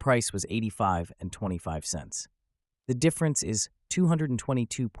 the price was $85.25. The difference is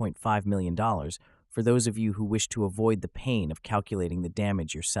 $222.5 million for those of you who wish to avoid the pain of calculating the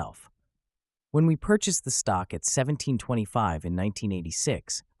damage yourself. When we purchased the stock at $17.25 in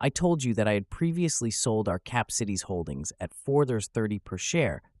 1986, I told you that I had previously sold our Cap Cities holdings at $4.30 per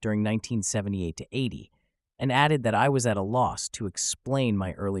share during 1978 to 80, and added that I was at a loss to explain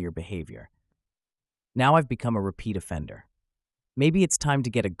my earlier behavior. Now I've become a repeat offender. Maybe it's time to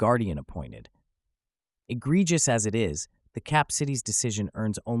get a guardian appointed. Egregious as it is, the Cap Cities decision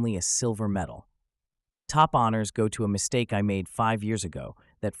earns only a silver medal. Top honors go to a mistake I made 5 years ago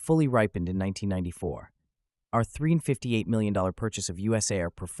that fully ripened in 1994. Our $358 million purchase of US Air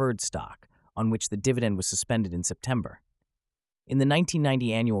preferred stock, on which the dividend was suspended in September. In the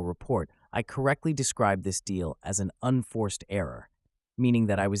 1990 annual report, I correctly described this deal as an unforced error, meaning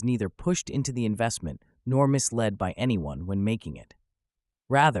that I was neither pushed into the investment nor misled by anyone when making it.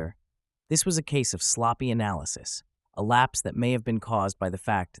 Rather, this was a case of sloppy analysis, a lapse that may have been caused by the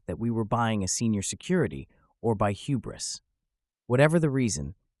fact that we were buying a senior security or by hubris. Whatever the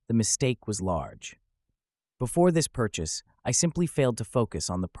reason, the mistake was large. Before this purchase, I simply failed to focus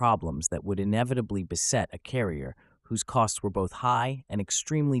on the problems that would inevitably beset a carrier whose costs were both high and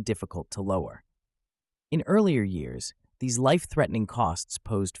extremely difficult to lower. In earlier years, these life-threatening costs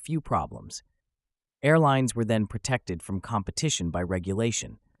posed few problems. Airlines were then protected from competition by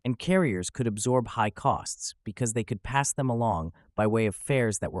regulation, and carriers could absorb high costs because they could pass them along by way of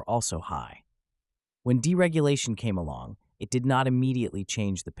fares that were also high. When deregulation came along, it did not immediately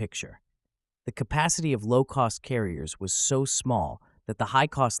change the picture. The capacity of low-cost carriers was so small that the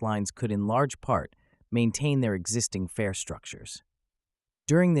high-cost lines could in large part maintain their existing fare structures.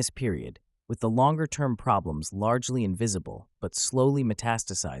 During this period, with the longer-term problems largely invisible but slowly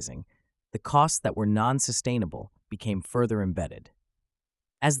metastasizing, the costs that were non-sustainable became further embedded.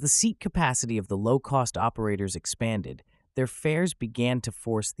 As the seat capacity of the low-cost operators expanded, their fares began to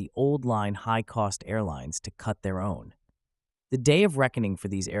force the old-line high-cost airlines to cut their own. The day of reckoning for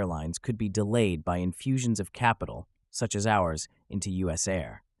these airlines could be delayed by infusions of capital, such as ours, into U.S.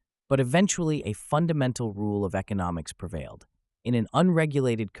 Air. But eventually a fundamental rule of economics prevailed. In an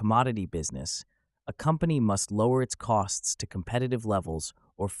unregulated commodity business, a company must lower its costs to competitive levels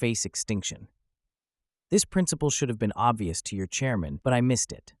or face extinction. This principle should have been obvious to your chairman, but I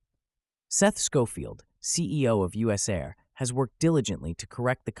missed it. Seth Schofield, CEO of U.S. Air, has worked diligently to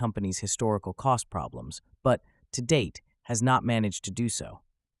correct the company's historical cost problems, but, to date, has not managed to do so.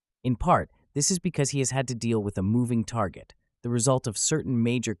 In part, this is because he has had to deal with a moving target, the result of certain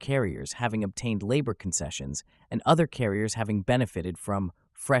major carriers having obtained labor concessions and other carriers having benefited from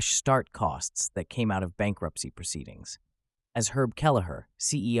fresh start costs that came out of bankruptcy proceedings. As Herb Kelleher,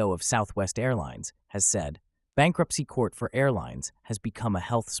 CEO of Southwest Airlines, has said, bankruptcy court for airlines has become a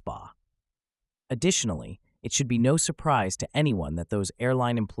health spa. Additionally, it should be no surprise to anyone that those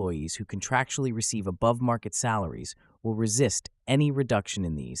airline employees who contractually receive above-market salaries will resist any reduction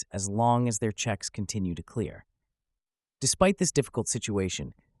in these as long as their checks continue to clear. Despite this difficult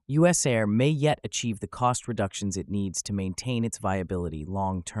situation, U.S. Air may yet achieve the cost reductions it needs to maintain its viability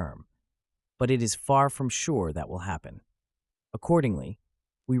long-term, but it is far from sure that will happen. Accordingly,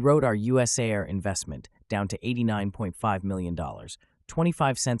 we wrote our U.S. Air investment down to $89.5 million,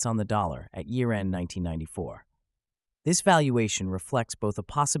 25 cents on the dollar at year-end 1994. This valuation reflects both a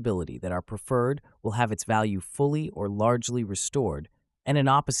possibility that our preferred will have its value fully or largely restored and an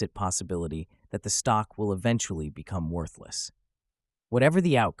opposite possibility that the stock will eventually become worthless. Whatever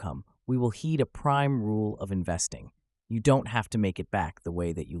the outcome, we will heed a prime rule of investing. You don't have to make it back the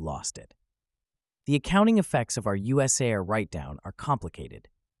way that you lost it. The accounting effects of our U.S. Air write-down are complicated.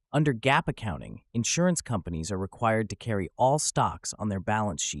 Under GAAP accounting, insurance companies are required to carry all stocks on their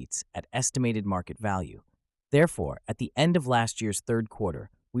balance sheets at estimated market value. Therefore, at the end of last year's third quarter,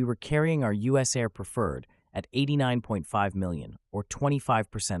 we were carrying our U.S. Air preferred at $89.5 million, or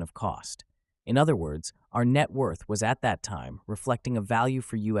 25% of cost. In other words, our net worth was at that time reflecting a value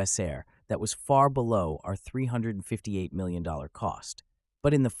for U.S. Air that was far below our $358 million cost.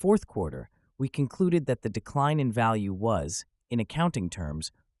 But in the fourth quarter, we concluded that the decline in value was, in accounting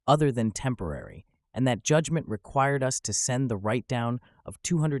terms, other than temporary, and that judgment required us to send the write-down of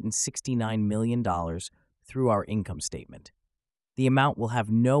 $269 million through our income statement. The amount will have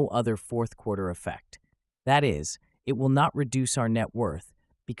no other fourth quarter effect. That is, it will not reduce our net worth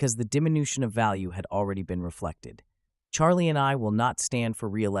because the diminution of value had already been reflected. Charlie and I will not stand for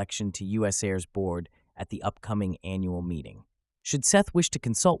re-election to U.S. Air's board at the upcoming annual meeting. Should Seth wish to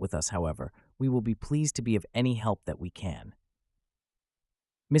consult with us, however, we will be pleased to be of any help that we can.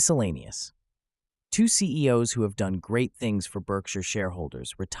 Miscellaneous. Two CEOs who have done great things for Berkshire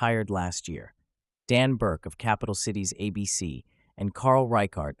shareholders retired last year: Dan Burke of Capital Cities ABC and Carl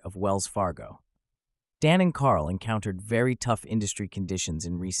Reichardt of Wells Fargo. Dan and Carl encountered very tough industry conditions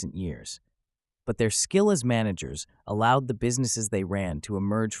in recent years, but their skill as managers allowed the businesses they ran to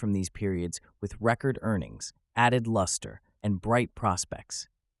emerge from these periods with record earnings, added luster, and bright prospects.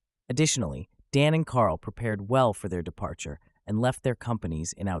 Additionally, Dan and Carl prepared well for their departure and left their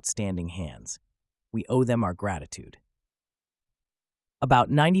companies in outstanding hands. We owe them our gratitude.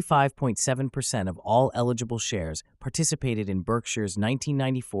 About 95.7% of all eligible shares participated in Berkshire's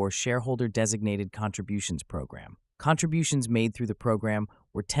 1994 Shareholder Designated Contributions Program. Contributions made through the program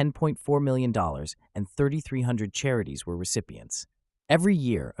were $10.4 million, and 3,300 charities were recipients. Every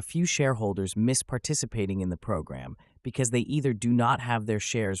year, a few shareholders miss participating in the program because they either do not have their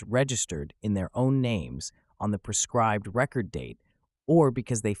shares registered in their own names on the prescribed record date, or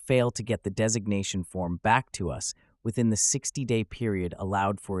because they fail to get the designation form back to us within the 60-day period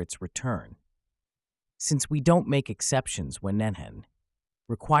allowed for its return. Since we don't make exceptions when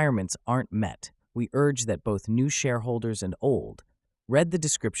requirements aren't met, we urge that both new shareholders and old read the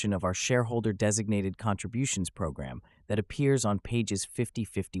description of our Shareholder Designated Contributions Program that appears on pages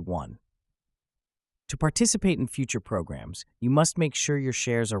 50-51. To participate in future programs, you must make sure your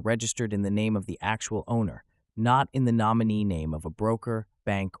shares are registered in the name of the actual owner, not in the nominee name of a broker,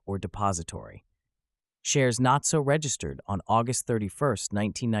 bank, or depository. Shares not so registered on August 31st,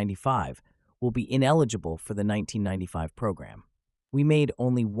 1995, will be ineligible for the 1995 program. We made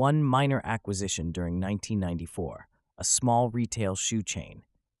only one minor acquisition during 1994, a small retail shoe chain,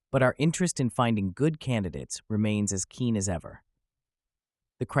 but our interest in finding good candidates remains as keen as ever.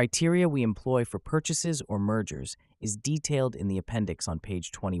 The criteria we employ for purchases or mergers is detailed in the appendix on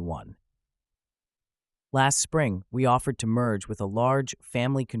page 21. Last spring, we offered to merge with a large,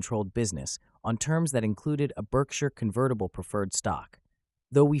 family-controlled business on terms that included a Berkshire convertible preferred stock.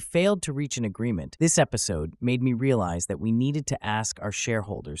 Though we failed to reach an agreement, this episode made me realize that we needed to ask our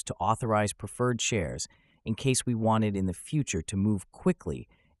shareholders to authorize preferred shares in case we wanted in the future to move quickly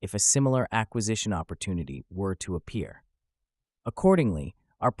if a similar acquisition opportunity were to appear. Accordingly,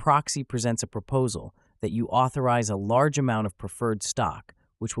 our proxy presents a proposal that you authorize a large amount of preferred stock,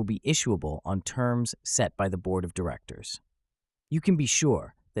 which will be issuable on terms set by the board of directors. You can be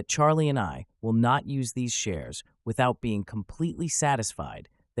sure that Charlie and I will not use these shares without being completely satisfied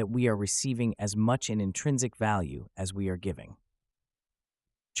that we are receiving as much in intrinsic value as we are giving.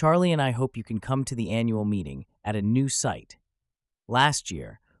 Charlie and I hope you can come to the annual meeting at a new site. Last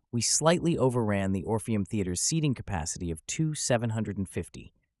year, we slightly overran the Orpheum Theater's seating capacity of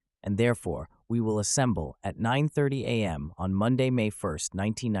 750, and therefore we will assemble at 9:30 a.m. on Monday, May 1st,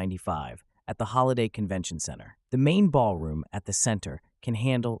 1995, at the Holiday Convention Center. The main ballroom at the center can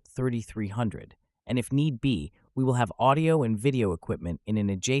handle 3,300, and if need be, we will have audio and video equipment in an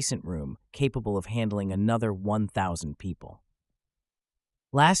adjacent room capable of handling another 1,000 people.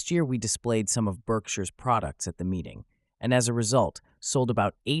 Last year, we displayed some of Berkshire's products at the meeting, and as a result, sold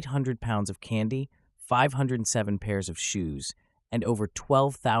about 800 pounds of candy, 507 pairs of shoes, and over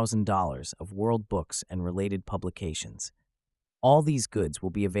 $12,000 of world books and related publications. All these goods will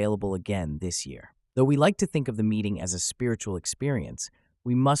be available again this year. Though we like to think of the meeting as a spiritual experience,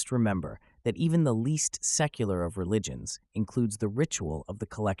 we must remember that even the least secular of religions includes the ritual of the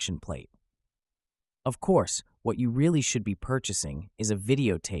collection plate. Of course, what you really should be purchasing is a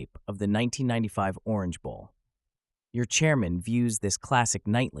videotape of the 1995 Orange Bowl. Your chairman views this classic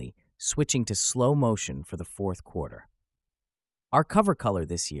nightly, switching to slow motion for the fourth quarter. Our cover color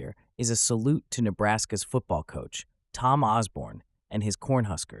this year is a salute to Nebraska's football coach, Tom Osborne, and his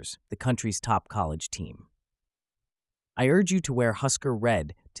Cornhuskers, the country's top college team. I urge you to wear Husker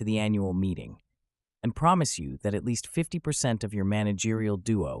red to the annual meeting, and promise you that at least 50% of your managerial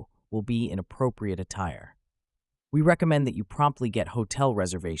duo will be in appropriate attire. We recommend that you promptly get hotel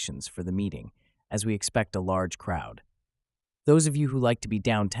reservations for the meeting, as we expect a large crowd. Those of you who like to be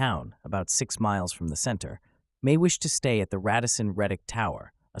downtown, about 6 miles from the center, may wish to stay at the Radisson Reddick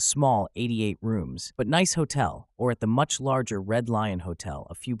Tower, a small 88 rooms but nice hotel, or at the much larger Red Lion Hotel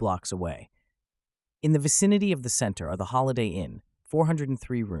a few blocks away. In the vicinity of the center are the Holiday Inn,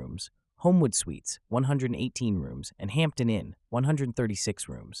 403 rooms, Homewood Suites, 118 rooms, and Hampton Inn, 136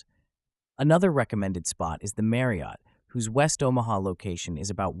 rooms. Another recommended spot is the Marriott, whose West Omaha location is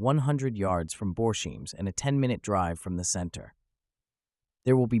about 100 yards from Borsheim's and a 10-minute drive from the center.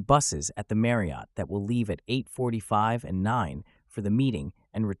 There will be buses at the Marriott that will leave at 8:45 and 9 for the meeting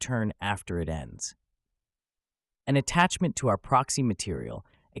and return after it ends. An attachment to our proxy material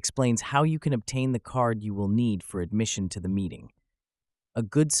explains how you can obtain the card you will need for admission to the meeting. A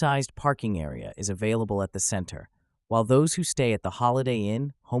good-sized parking area is available at the center, while those who stay at the Holiday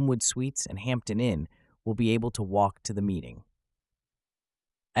Inn, Homewood Suites, and Hampton Inn will be able to walk to the meeting.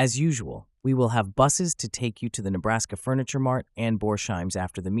 As usual, we will have buses to take you to the Nebraska Furniture Mart and Borsheim's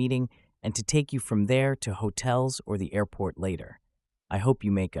after the meeting, and to take you from there to hotels or the airport later. I hope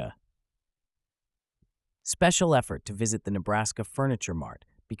you make a special effort to visit the Nebraska Furniture Mart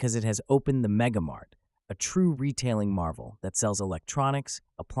because it has opened the Mega Mart, a true retailing marvel that sells electronics,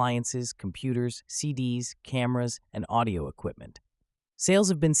 appliances, computers, CDs, cameras, and audio equipment. Sales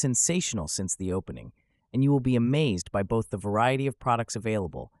have been sensational since the opening, and you will be amazed by both the variety of products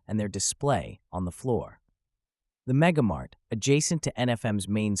available and their display on the floor. The Mega Mart, adjacent to NFM's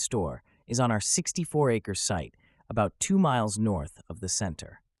main store, is on our 64-acre site, about 2 miles north of the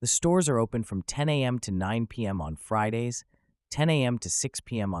center. The stores are open from 10 a.m. to 9 p.m. on Fridays, 10 a.m. to 6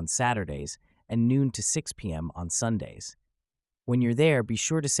 p.m. on Saturdays, and noon to 6 p.m. on Sundays. When you're there, be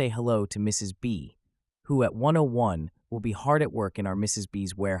sure to say hello to Mrs. B, who at 101 will be hard at work in our Mrs.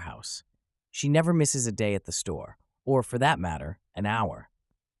 B's warehouse. She never misses a day at the store, or for that matter, an hour.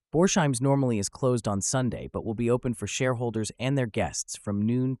 Borsheim's normally is closed on Sunday, but will be open for shareholders and their guests from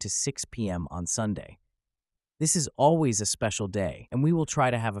noon to 6 p.m. on Sunday. This is always a special day, and we will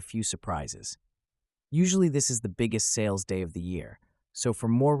try to have a few surprises. Usually this is the biggest sales day of the year, so for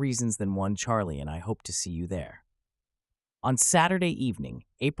more reasons than one, Charlie and I hope to see you there. On Saturday evening,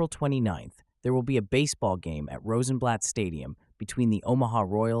 April 29th, there will be a baseball game at Rosenblatt Stadium between the Omaha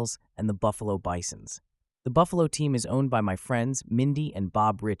Royals and the Buffalo Bisons. The Buffalo team is owned by my friends Mindy and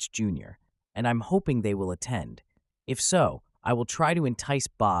Bob Rich Jr., and I'm hoping they will attend. If so, I will try to entice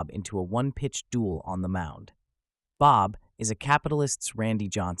Bob into a one-pitch duel on the mound. Bob is a capitalist's Randy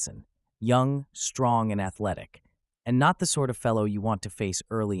Johnson, young, strong, and athletic, and not the sort of fellow you want to face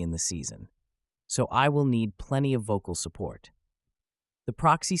early in the season. So I will need plenty of vocal support. The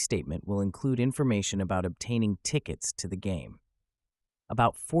proxy statement will include information about obtaining tickets to the game.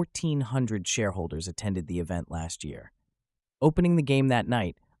 About 1,400 shareholders attended the event last year. Opening the game that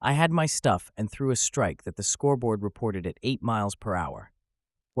night, I had my stuff and threw a strike that the scoreboard reported at 8 miles per hour.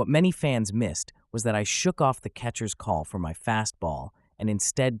 What many fans missed was that I shook off the catcher's call for my fastball and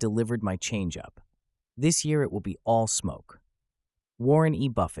instead delivered my changeup. This year it will be all smoke. Warren E.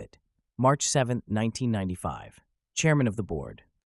 Buffett, March 7, 1995, Chairman of the Board.